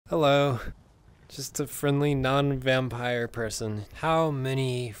Hello. Just a friendly non-vampire person. How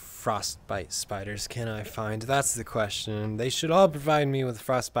many frostbite spiders can I find? That's the question. They should all provide me with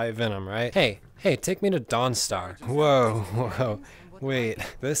frostbite venom, right? Hey, take me to Dawnstar. Whoa. Wait,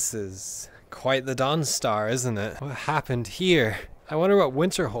 this is quite the Dawnstar, isn't it? What happened here? I wonder what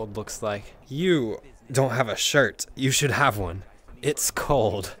Winterhold looks like. You don't have a shirt. You should have one. It's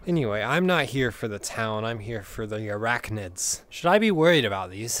cold. Anyway, I'm not here for the town. I'm here for the arachnids. Should I be worried about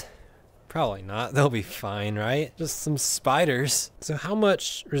these? Probably not. They'll be fine, right? Just some spiders. So how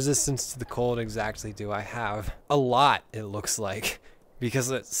much resistance to the cold exactly do I have? A lot, it looks like. Because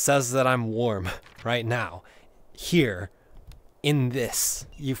it says that I'm warm right now. Here. In this.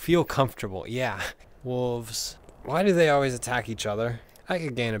 You feel comfortable. Yeah. Wolves. Why do they always attack each other? I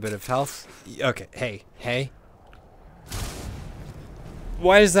could gain a bit of health. Okay, hey.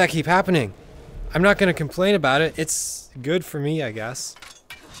 Why does that keep happening? I'm not gonna complain about it. It's good for me, I guess.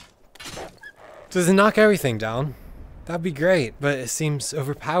 Does it knock everything down? That'd be great, but it seems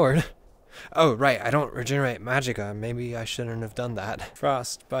overpowered. Oh, right, I don't regenerate magicka. Maybe I shouldn't have done that.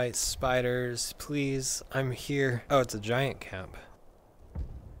 Frostbite spiders, please. I'm here. Oh, it's a giant camp.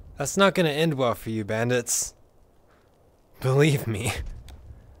 That's not gonna end well for you, bandits. Believe me.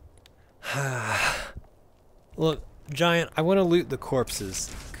 Look, Giant, I want to loot the corpses.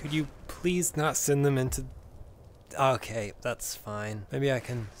 Could you please not send them into... Okay, that's fine. Maybe I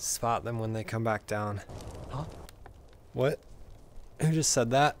can spot them when they come back down. Huh? What? Who just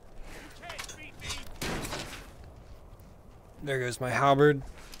said that? There goes my halberd.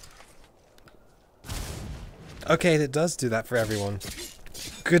 Okay, that does do that for everyone.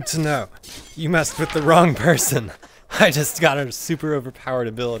 Good to know. You messed with the wrong person. I just got a super overpowered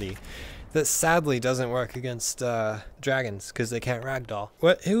ability that sadly doesn't work against dragons because they can't ragdoll.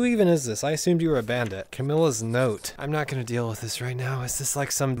 What? Who even is this? I assumed you were a bandit. Camilla's note. I'm not gonna deal with this right now. Is this like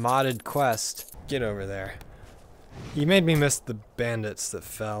some modded quest? Get over there. You made me miss the bandits that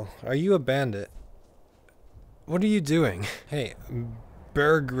fell. Are you a bandit? What are you doing? Hey,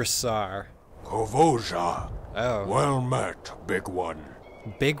 Bergrasar. Kovoja. Oh. Well met, big one.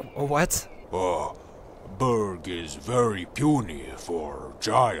 Big what? Berg is very puny for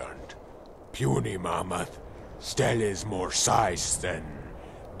giant. Puny mammoth. Still is more size than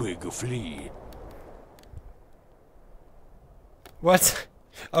big flea. What?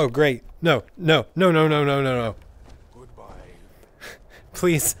 Oh, great. No. Goodbye.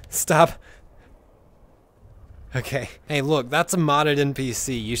 Please, stop. Okay. Hey, look, that's a modded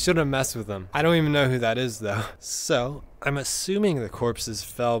NPC. You shouldn't mess with them. I don't even know who that is, though. So, I'm assuming the corpses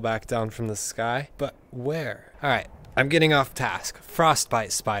fell back down from the sky, but where? Alright, I'm getting off task.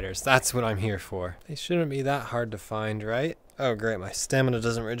 Frostbite spiders, that's what I'm here for. They shouldn't be that hard to find, right? Oh, great, my stamina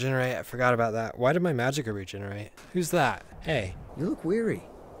doesn't regenerate. I forgot about that. Why did my magicka regenerate? Who's that? Hey. You look weary.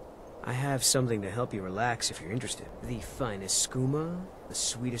 I have something to help you relax if you're interested. The finest skooma, the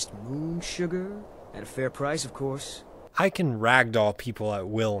sweetest moon sugar, at a fair price, of course. I can ragdoll people at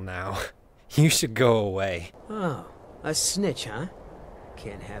will now. You should go away. Oh, a snitch, huh?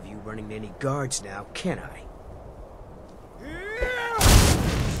 Can't have you running any guards now, can I?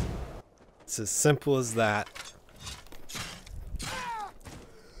 It's as simple as that.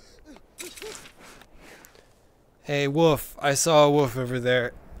 Hey, wolf. I saw a wolf over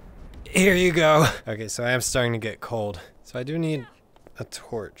there. Here you go. Okay, so I am starting to get cold. So I do need a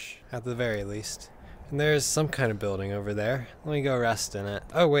torch, at the very least. And there's some kind of building over there. Let me go rest in it.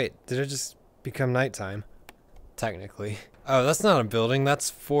 Oh, wait. Did it just become nighttime? Technically. Oh, that's not a building. That's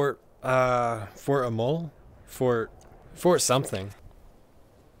Fort Amol? Fort something.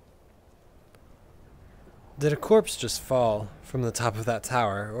 Did a corpse just fall from the top of that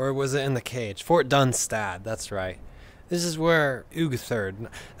tower? Or was it in the cage? Fort Dunstad, that's right. This is where Ugtherd.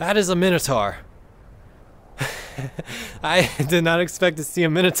 That is a minotaur. I did not expect to see a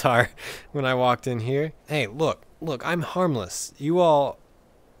minotaur when I walked in here. Hey, look, I'm harmless. You all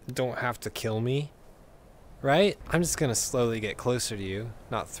don't have to kill me, right? I'm just gonna slowly get closer to you,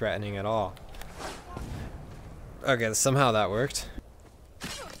 not threatening at all. Okay, somehow that worked.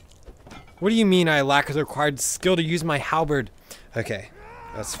 What do you mean I lack the required skill to use my halberd? Okay,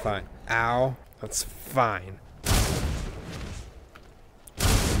 that's fine. Ow, that's fine.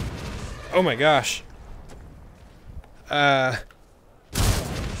 Oh my gosh. Hey,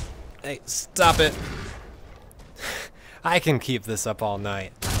 stop it. I can keep this up all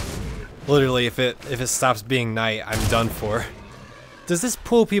night. Literally, if it stops being night, I'm done for. Does this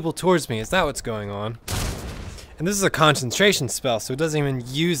pull people towards me? Is that what's going on? And this is a concentration spell, so it doesn't even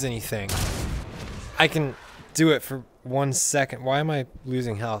use anything. I can do it for 1 second. Why am I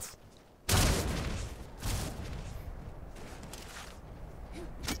losing health?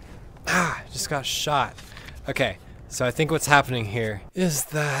 just got shot. Okay, so I think what's happening here is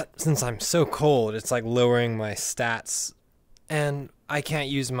that since I'm so cold, it's like lowering my stats, and I can't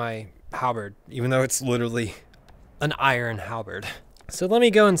use my halberd, even though it's literally an iron halberd. So let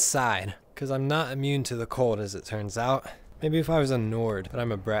me go inside, because I'm not immune to the cold as it turns out. Maybe if I was a Nord, but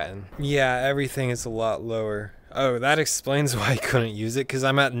I'm a Breton. Yeah, everything is a lot lower. Oh, that explains why I couldn't use it, because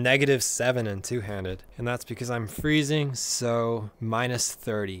I'm at -7 in two-handed. And that's because I'm freezing, so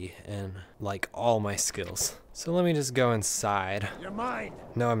 -30 in, like, all my skills. So let me just go inside. You're mine.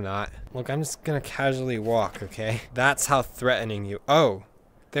 No, I'm not. Look, I'm just gonna casually walk, okay? That's how threatening you... Oh,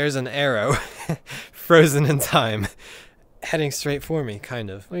 there's an arrow. Frozen in time. Heading straight for me, kind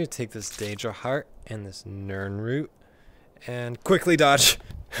of. Let me take this Daedra Heart and this Nern Root. And quickly dodge.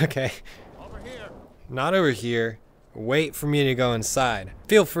 Okay. Over here. Not over here. Wait for me to go inside.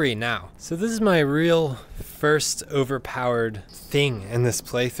 Feel free now. So this is my real first overpowered thing in this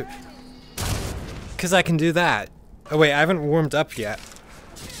playthrough. Because I can do that. Oh wait, I haven't warmed up yet.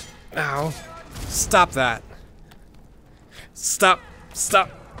 Ow. Stop that. Stop. Stop.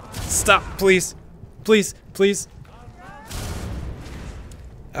 Stop, please. Please, please.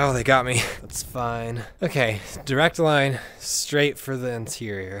 Oh, they got me. That's fine. Okay, direct line straight for the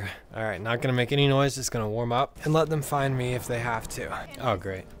interior. All right, not gonna make any noise, just gonna warm up and let them find me if they have to. Oh,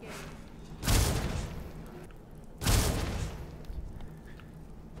 great.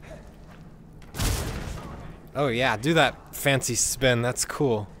 Oh yeah, do that fancy spin, that's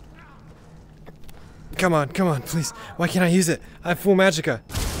cool. Come on, please. Why can't I use it? I have full magicka.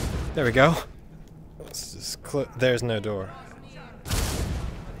 There we go. Let's just there's no door.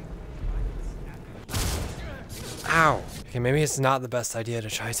 Ow. Okay, maybe it's not the best idea to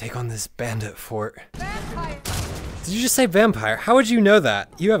try to take on this bandit fort. Vampire. Did you just say vampire? How would you know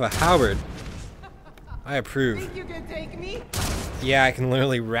that? You have a halberd. I approve. Think you can take me? Yeah, I can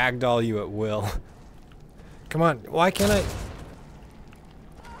literally ragdoll you at will. Come on, why can't I?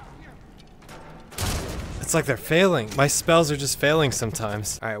 It's like they're failing. My spells are just failing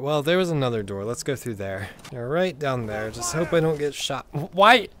sometimes. All right, well, there was another door. Let's go through there. They're right down there. Just hope I don't get shot.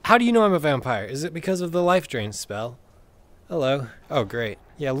 Why? How do you know I'm a vampire? Is it because of the life drain spell? Hello. Oh, great.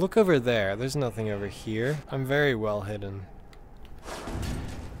 Yeah, look over there. There's nothing over here. I'm very well hidden.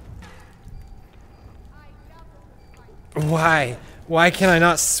 Why? Why can I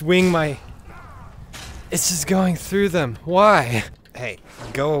not swing my... It's just going through them. Why? Hey,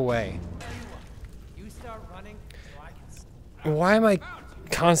 go away. Why am I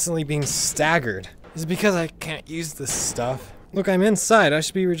constantly being staggered? Is it because I can't use this stuff? Look, I'm inside. I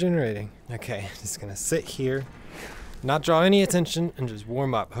should be regenerating. Okay, just gonna sit here, not draw any attention, and just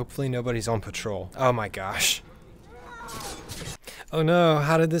warm up. Hopefully nobody's on patrol. Oh my gosh. Oh no,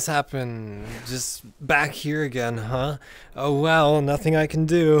 how did this happen? Just back here again, huh? Oh well, nothing I can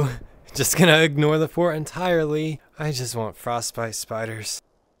do. Just gonna ignore the fort entirely. I just want frostbite spiders.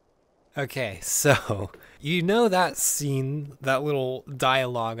 Okay, so, you know that scene, that little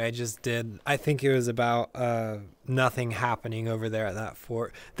dialogue I just did? I think it was about nothing happening over there at that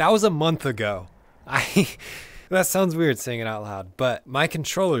fort. That was a month ago. That sounds weird saying it out loud, but my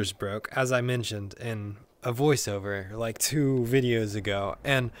controllers broke, as I mentioned in a voiceover like 2 videos ago.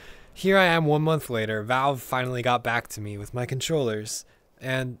 And here I am 1 month later, Valve finally got back to me with my controllers,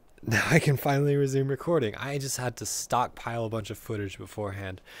 and now I can finally resume recording. I just had to stockpile a bunch of footage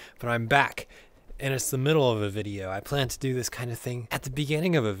beforehand, but I'm back, and it's the middle of a video. I plan to do this kind of thing at the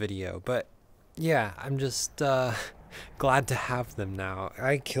beginning of a video, but yeah, I'm just glad to have them now.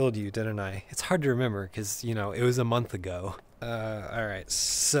 I killed you, didn't I? It's hard to remember because, you know, it was a month ago. Alright,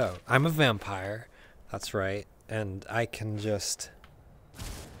 so I'm a vampire, that's right, and I can just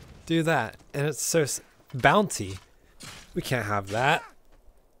do that, and it's so... Bounty? We can't have that.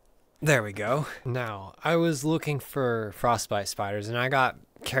 There we go. Now, I was looking for frostbite spiders and I got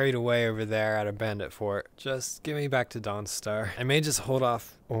carried away over there at a bandit fort. Just get me back to Dawnstar. I may just hold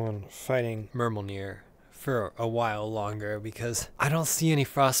off on fighting Myrmilnir for a while longer because I don't see any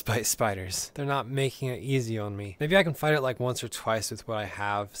frostbite spiders. They're not making it easy on me. Maybe I can fight it like once or twice with what I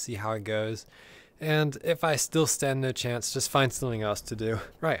have, see how it goes. And if I still stand no chance, just find something else to do.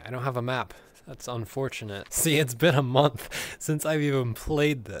 Right, I don't have a map. That's unfortunate. See, it's been a month since I've even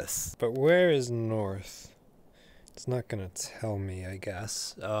played this. But where is north? It's not gonna tell me, I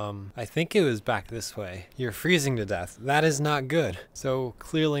guess. I think it was back this way. You're freezing to death. That is not good. So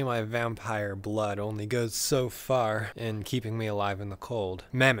clearly my vampire blood only goes so far in keeping me alive in the cold.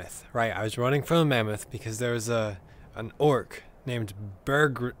 Mammoth, right, I was running from a mammoth because there was an orc named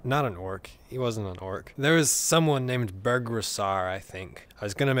not an orc, he wasn't an orc. There was someone named Bergrasar, I think. I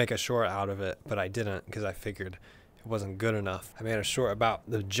was gonna make a short out of it, but I didn't because I figured It wasn't good enough. I made a short about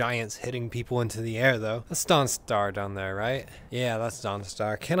the giants hitting people into the air, though. That's Dawnstar down there, right? Yeah, that's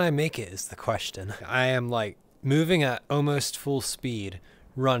Dawnstar. Can I make it is the question. I am, like, moving at almost full speed.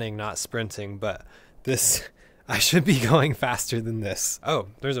 Running, not sprinting, but this... I should be going faster than this. Oh,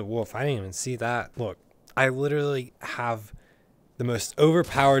 there's a wolf. I didn't even see that. Look, I literally have the most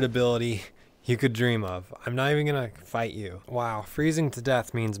overpowered ability you could dream of. I'm not even gonna fight you. Wow, freezing to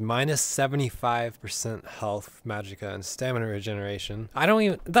death means minus 75% health, magicka, and stamina regeneration.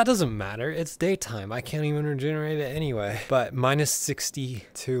 That doesn't matter. It's daytime. I can't even regenerate it anyway. But minus 60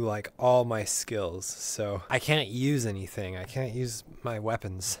 to like all my skills. So I can't use anything. I can't use my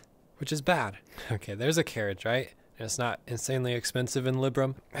weapons, which is bad. Okay, there's a carriage, right? And it's not insanely expensive in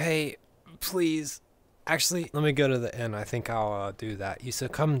Librum. Hey, please. Actually, let me go to the inn. I think I'll do that. You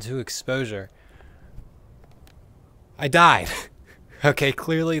succumb to exposure. I died. Okay,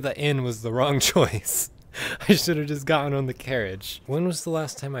 clearly the inn was the wrong choice. I should have just gotten on the carriage. When was the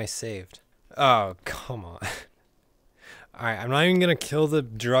last time I saved? Oh, come on. Alright, I'm not even gonna kill the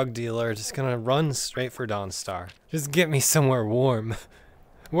drug dealer. Just gonna run straight for Dawnstar. Just get me somewhere warm.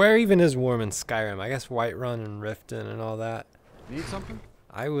 Where even is warm in Skyrim? I guess Whiterun and Riften and all that. Need something?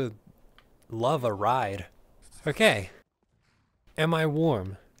 I would love a ride. Okay. Am I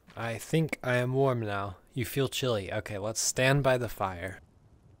warm? I think I am warm now. You feel chilly. Okay, let's stand by the fire.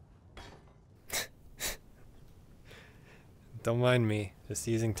 Don't mind me. Just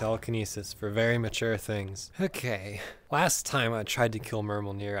using telekinesis for very mature things. Okay. Last time I tried to kill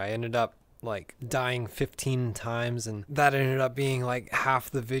Murmelnir, I ended up like dying 15 times, and that ended up being like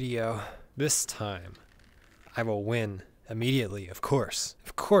half the video. This time, I will win immediately, of course.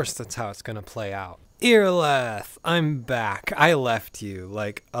 Of course that's how it's gonna play out. Earleth, I'm back. I left you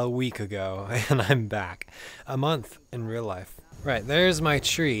like a week ago, and I'm back. A month in real life. Right, there's my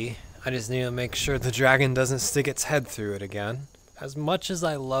tree. I just need to make sure the dragon doesn't stick its head through it again. As much as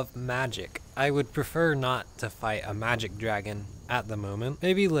I love magic, I would prefer not to fight a magic dragon at the moment.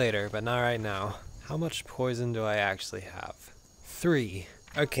 Maybe later, but not right now. How much poison do I actually have? 3.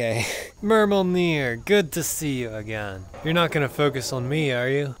 Okay. Murmelnir, good to see you again. You're not gonna focus on me, are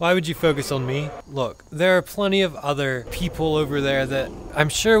you? Why would you focus on me? Look, there are plenty of other people over there that I'm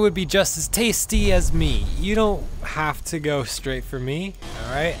sure would be just as tasty as me. You don't have to go straight for me,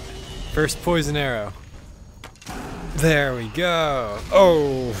 alright? First poison arrow. There we go.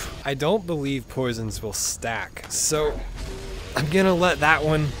 Oh, I don't believe poisons will stack, so I'm gonna let that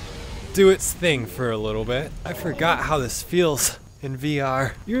one do its thing for a little bit. I forgot how this feels in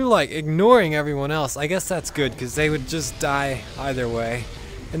VR. You're like ignoring everyone else. I guess that's good because they would just die either way,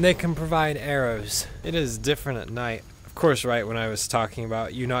 and they can provide arrows. It is different at night. Of course, right when I was talking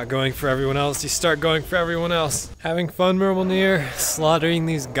about you not going for everyone else, you start going for everyone else. Having fun, Murmelnir? Slaughtering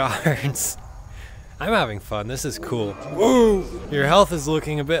these guards. I'm having fun. This is cool. Whoa! Your health is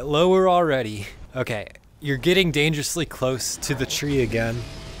looking a bit lower already. Okay, you're getting dangerously close to the tree again.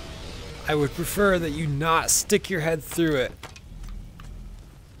 I would prefer that you not stick your head through it.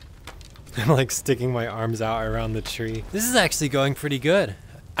 I'm like sticking my arms out around the tree. This is actually going pretty good.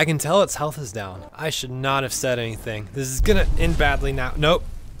 I can tell its health is down. I should not have said anything. This is gonna end badly now. Nope.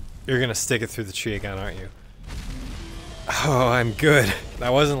 You're gonna stick it through the tree again, aren't you? Oh, I'm good.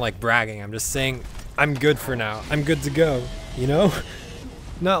 That wasn't like bragging. I'm just saying I'm good for now. I'm good to go, you know?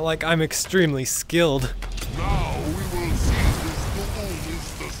 Not like I'm extremely skilled. Now we will see who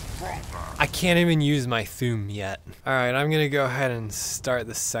is the stronger. I can't even use my Thum yet. Alright, I'm gonna go ahead and start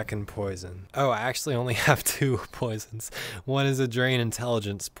the second poison. Oh, I actually only have 2 poisons. One is a Drain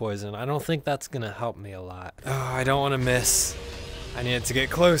Intelligence poison. I don't think that's gonna help me a lot. Oh, I don't want to miss. I need to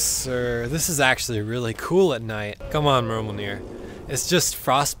get closer. This is actually really cool at night. Come on, Murmelnir. It's just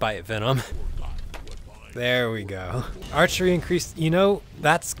frostbite venom. There we go. Archery increased. You know,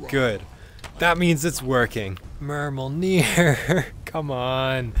 that's good. That means it's working. Murmelnir, come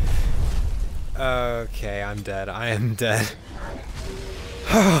on. Okay, I'm dead. I am dead.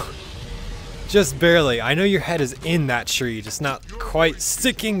 Just barely. I know your head is in that tree, just not quite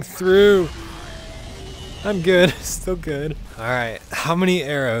sticking through. I'm good. Still good. Alright, how many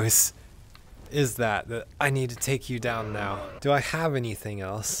arrows is that I need to take you down now? Do I have anything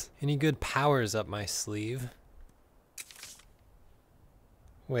else? Any good powers up my sleeve?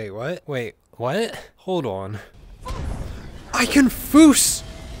 Wait, what? Wait, what? Hold on. I can foos!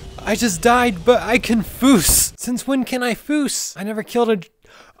 I just died, but I can foos! Since when can I foos? I never killed a...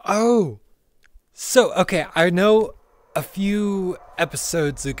 Oh! So, okay, I know a few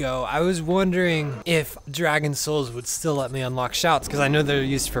episodes ago, I was wondering if Dragon Souls would still let me unlock shouts, because I know they're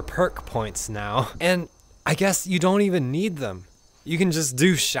used for perk points now. And I guess you don't even need them. You can just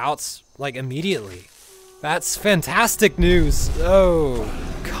do shouts, like, immediately. That's fantastic news. Oh,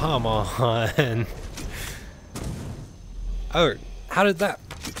 come on. Oh, how did that?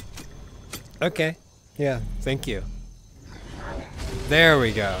 Okay, yeah, thank you. There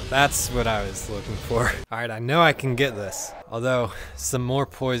we go. That's what I was looking for. All right, I know I can get this. Although, some more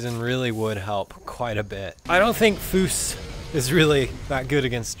poison really would help quite a bit. I don't think Foos is really that good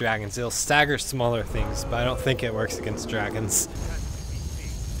against dragons. It'll stagger smaller things, but I don't think it works against dragons.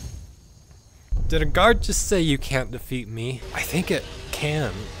 Did a guard just say you can't defeat me? I think it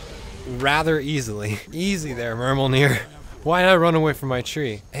can. Rather easily. Easy there, Murmelnir. Why'd I run away from my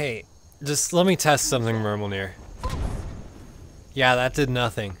tree? Hey, just let me test something, Murmelnir. Yeah, that did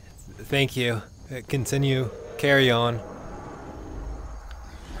nothing. Thank you. Continue. Carry on.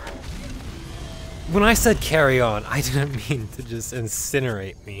 When I said carry on, I didn't mean to just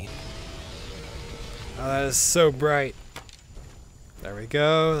incinerate me. Oh, that is so bright. There we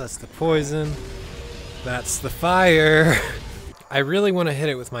go. That's the poison. That's the fire. I really want to hit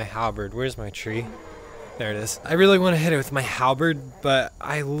it with my halberd. Where's my tree? There it is. I really want to hit it with my halberd, but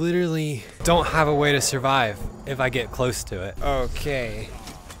I literally don't have a way to survive if I get close to it. Okay.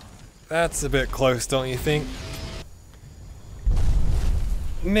 That's a bit close, don't you think?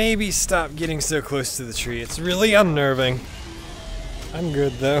 Maybe stop getting so close to the tree. It's really unnerving. I'm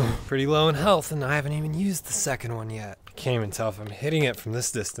good though. Pretty low in health, and I haven't even used the second one yet. Can't even tell if I'm hitting it from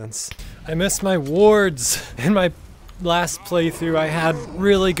this distance. I missed my wards. In my last playthrough, I had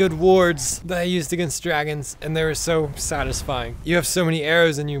really good wards that I used against dragons, and they were so satisfying. You have so many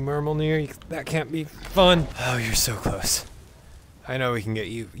arrows in you, Murmelnir. That can't be fun. Oh, you're so close. I know we can get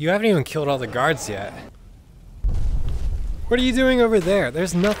you. You haven't even killed all the guards yet. What are you doing over there?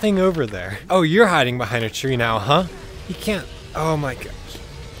 There's nothing over there. Oh, you're hiding behind a tree now, huh? You can't. Oh my gosh.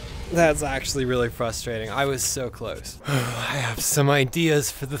 That's actually really frustrating. I was so close. I have some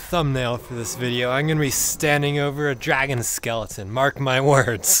ideas for the thumbnail for this video. I'm gonna be standing over a dragon skeleton. Mark my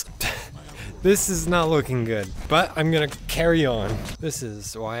words. This is not looking good, but I'm gonna carry on. This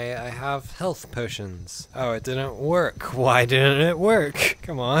is why I have health potions. Oh, it didn't work. Why didn't it work?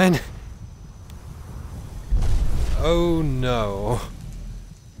 Come on. Oh no.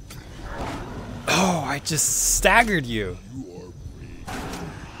 Oh, I just staggered you.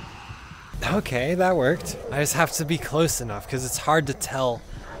 Okay, that worked. I just have to be close enough because it's hard to tell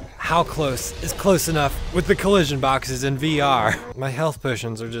how close is close enough with the collision boxes in VR. My health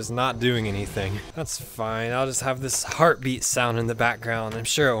potions are just not doing anything. That's fine. I'll just have this heartbeat sound in the background. I'm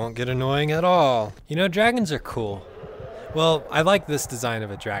sure it won't get annoying at all. You know, dragons are cool. Well, I like this design of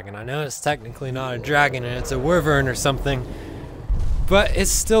a dragon. I know it's technically not a dragon and it's a wyvern or something, but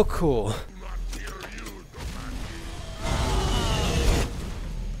it's still cool.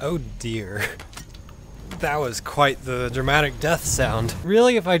 Oh dear. That was quite the dramatic death sound.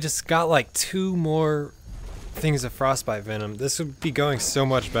 Really, if I just got like 2 more things of frostbite venom, this would be going so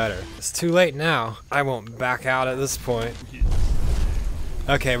much better. It's too late now. I won't back out at this point.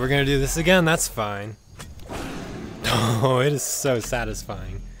 Okay, we're gonna do this again, that's fine. Oh, it is so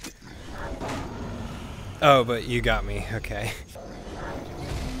satisfying. Oh, but you got me, okay.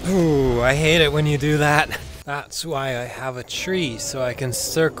 Ooh, I hate it when you do that. That's why I have a tree, so I can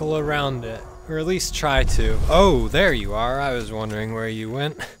circle around it. Or at least try to. Oh, there you are. I was wondering where you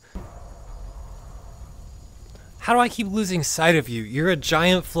went. How do I keep losing sight of you? You're a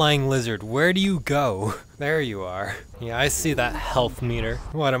giant flying lizard. Where do you go? There you are. Yeah, I see that health meter.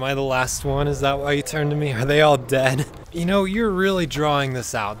 What, am I the last one? Is that why you turned to me? Are they all dead? You know, you're really drawing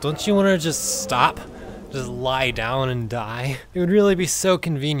this out. Don't you want to just stop? Just lie down and die? It would really be so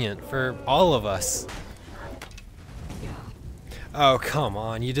convenient for all of us. Oh, come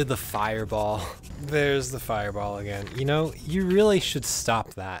on, you did the fireball. There's the fireball again. You know, you really should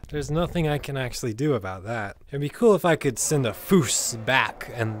stop that. There's nothing I can actually do about that. It'd be cool if I could send a foos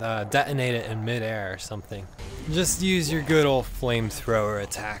back and detonate it in midair or something. Just use your good old flamethrower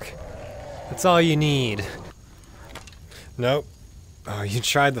attack. That's all you need. Nope. Oh, you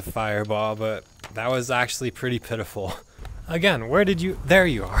tried the fireball, but that was actually pretty pitiful. Again, where did you... There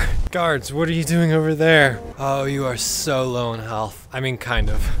you are. Guards, what are you doing over there? Oh, you are so low in health. I mean, kind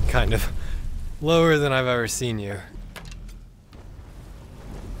of. Lower than I've ever seen you.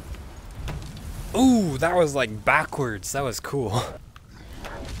 Ooh, that was like backwards. That was cool.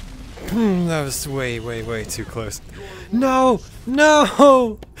 That was way too close. No!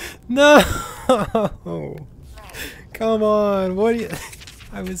 No! No! Come on, what do you...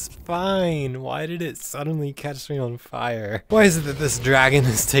 I was fine. Why did it suddenly catch me on fire? Why is it that this dragon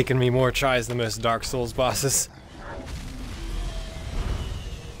has taken me more tries than most Dark Souls bosses?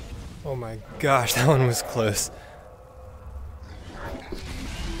 Oh my gosh, that one was close.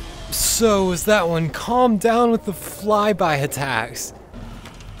 So was that one. Calm down with the flyby attacks.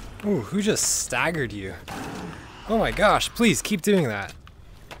 Ooh, who just staggered you? Oh my gosh, please keep doing that.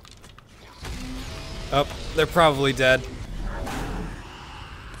 Oh, they're probably dead.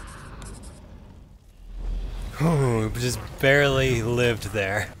 Ooh, just barely lived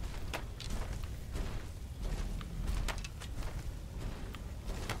there.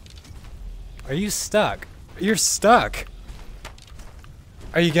 Are you stuck? You're stuck.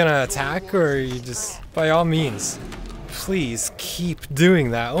 Are you gonna attack, or are you just... By all means, please keep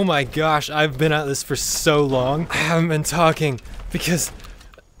doing that. Oh my gosh, I've been at this for so long. I haven't been talking because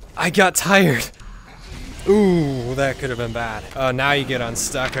I got tired. Ooh, that could have been bad. Oh, now you get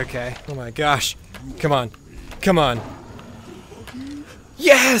unstuck, okay. Oh my gosh. Come on. Come on.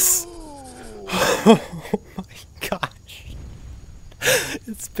 Yes! Oh my gosh.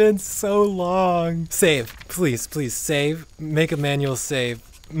 It's been so long. Save, please, please, save. Make a manual save.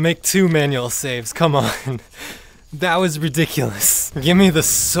 Make 2 manual saves, come on. That was ridiculous. Give me the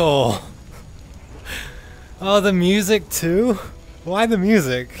soul. Oh, the music too? Why the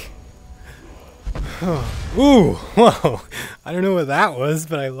music? Ooh, whoa. I don't know what that was,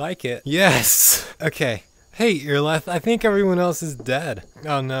 but I like it. Yes. Okay. Hey, you're left. I think everyone else is dead.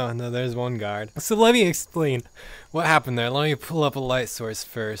 Oh no, there's one guard. So let me explain what happened there. Let me pull up a light source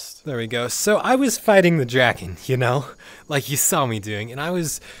first. There we go. So I was fighting the dragon, you know? Like you saw me doing, and I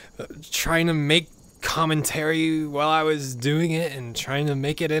was trying to make commentary while I was doing it and trying to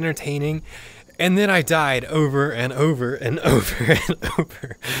make it entertaining. And then I died over and over and over and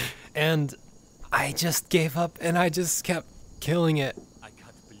over. And I just gave up and I just kept killing it. I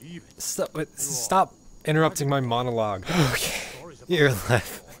can't believe it. Stop interrupting my monologue. Okay, you're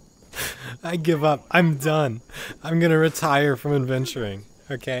left. I give up. I'm done. I'm gonna retire from adventuring.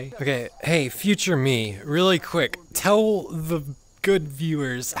 Okay? Okay, hey, future me, really quick, tell the good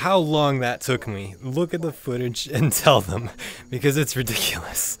viewers how long that took me. Look at the footage and tell them, because it's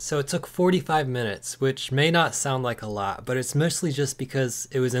ridiculous. So it took 45 minutes, which may not sound like a lot, but it's mostly just because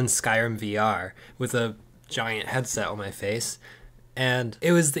it was in Skyrim VR with a giant headset on my face, and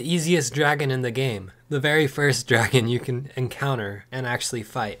it was the easiest dragon in the game. The very first dragon you can encounter and actually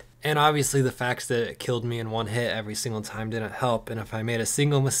fight. And obviously the fact that it killed me in one hit every single time didn't help, and if I made a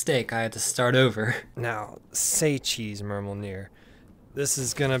single mistake, I had to start over. Now, say cheese, Murmelneer. This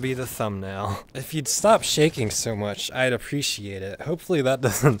is gonna be the thumbnail. If you'd stop shaking so much, I'd appreciate it. Hopefully that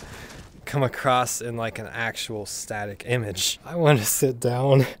doesn't come across in like an actual static image. I want to sit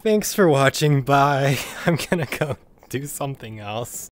down. Thanks for watching, bye. I'm gonna go do something else.